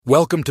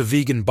Welcome to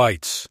Vegan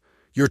Bites,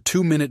 your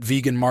 2-minute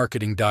vegan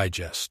marketing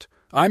digest.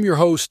 I'm your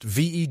host,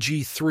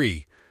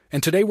 VEG3,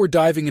 and today we're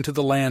diving into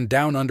the land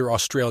down under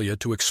Australia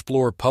to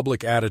explore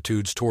public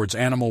attitudes towards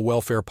animal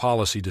welfare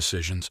policy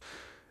decisions.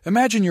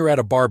 Imagine you're at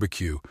a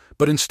barbecue,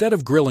 but instead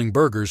of grilling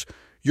burgers,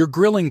 you're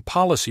grilling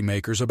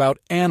policymakers about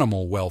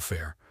animal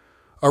welfare.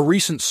 A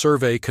recent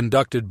survey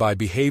conducted by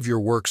Behaviour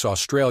Works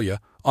Australia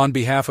on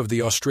behalf of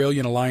the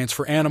Australian Alliance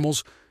for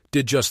Animals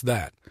did just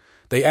that.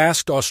 They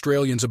asked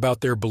Australians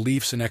about their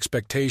beliefs and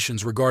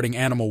expectations regarding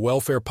animal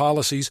welfare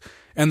policies,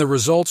 and the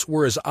results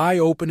were as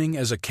eye-opening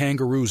as a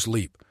kangaroo's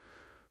leap.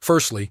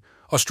 Firstly,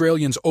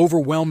 Australians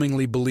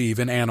overwhelmingly believe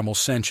in animal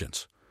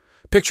sentience.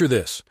 Picture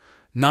this: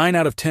 9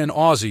 out of 10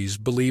 Aussies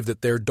believe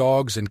that their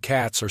dogs and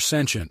cats are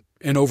sentient,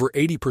 and over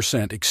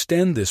 80%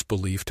 extend this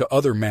belief to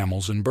other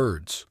mammals and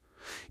birds.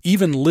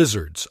 Even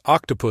lizards,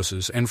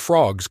 octopuses, and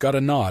frogs got a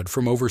nod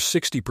from over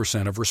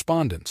 60% of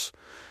respondents.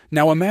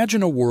 Now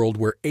imagine a world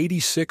where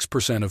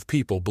 86% of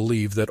people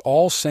believe that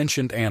all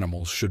sentient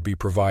animals should be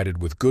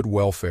provided with good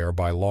welfare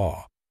by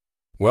law.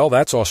 Well,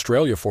 that's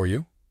Australia for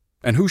you.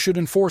 And who should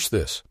enforce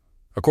this?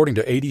 According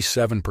to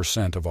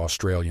 87% of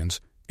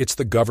Australians, it's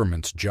the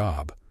government's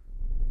job.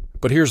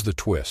 But here's the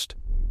twist.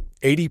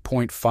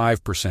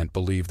 80.5%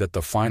 believe that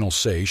the final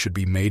say should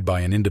be made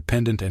by an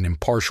independent and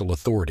impartial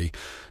authority,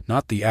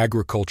 not the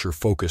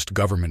agriculture-focused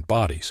government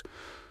bodies.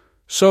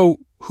 So,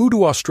 who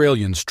do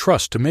Australians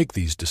trust to make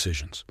these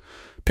decisions?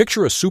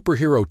 Picture a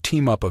superhero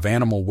team-up of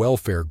animal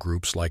welfare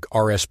groups like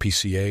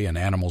RSPCA and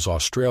Animals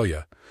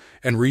Australia,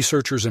 and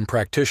researchers and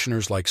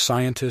practitioners like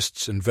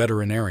scientists and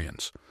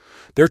veterinarians.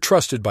 They're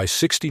trusted by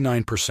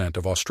 69%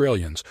 of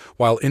Australians,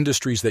 while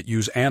industries that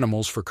use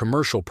animals for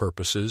commercial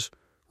purposes,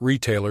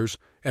 retailers,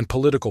 and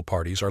political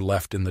parties are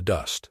left in the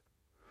dust.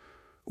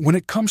 When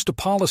it comes to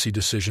policy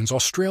decisions,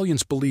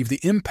 Australians believe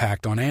the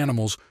impact on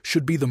animals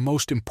should be the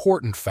most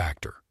important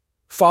factor,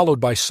 followed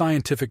by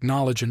scientific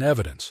knowledge and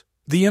evidence.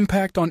 The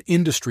impact on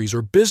industries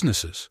or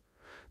businesses.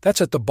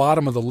 That's at the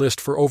bottom of the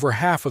list for over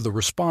half of the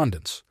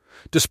respondents.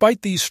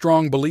 Despite these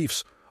strong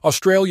beliefs,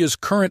 Australia's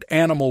current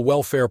animal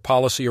welfare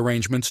policy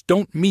arrangements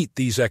don't meet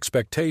these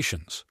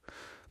expectations.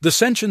 The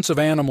sentience of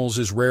animals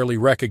is rarely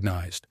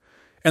recognized,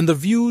 and the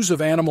views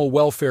of animal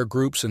welfare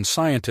groups and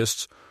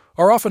scientists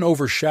are often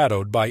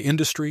overshadowed by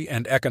industry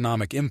and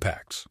economic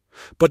impacts.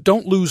 But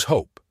don't lose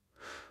hope.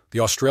 The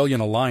Australian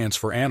Alliance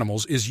for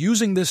Animals is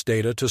using this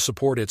data to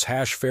support its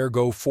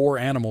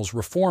 #FairGo4Animals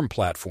reform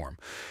platform,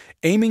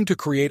 aiming to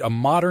create a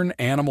modern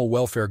animal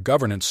welfare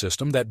governance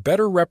system that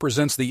better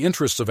represents the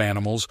interests of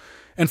animals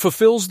and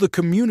fulfills the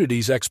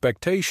community's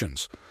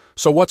expectations.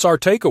 So what's our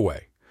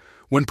takeaway?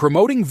 When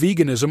promoting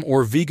veganism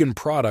or vegan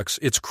products,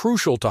 it's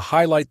crucial to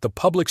highlight the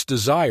public's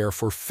desire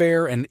for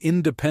fair and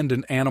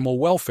independent animal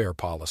welfare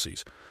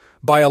policies.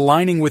 By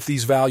aligning with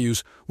these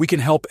values, we can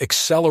help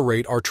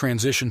accelerate our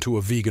transition to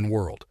a vegan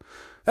world.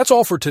 That's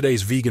all for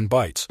today's Vegan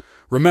Bites.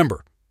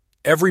 Remember,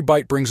 every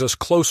bite brings us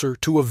closer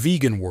to a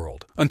vegan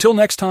world. Until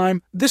next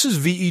time, this is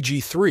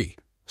VEG3,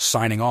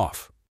 signing off.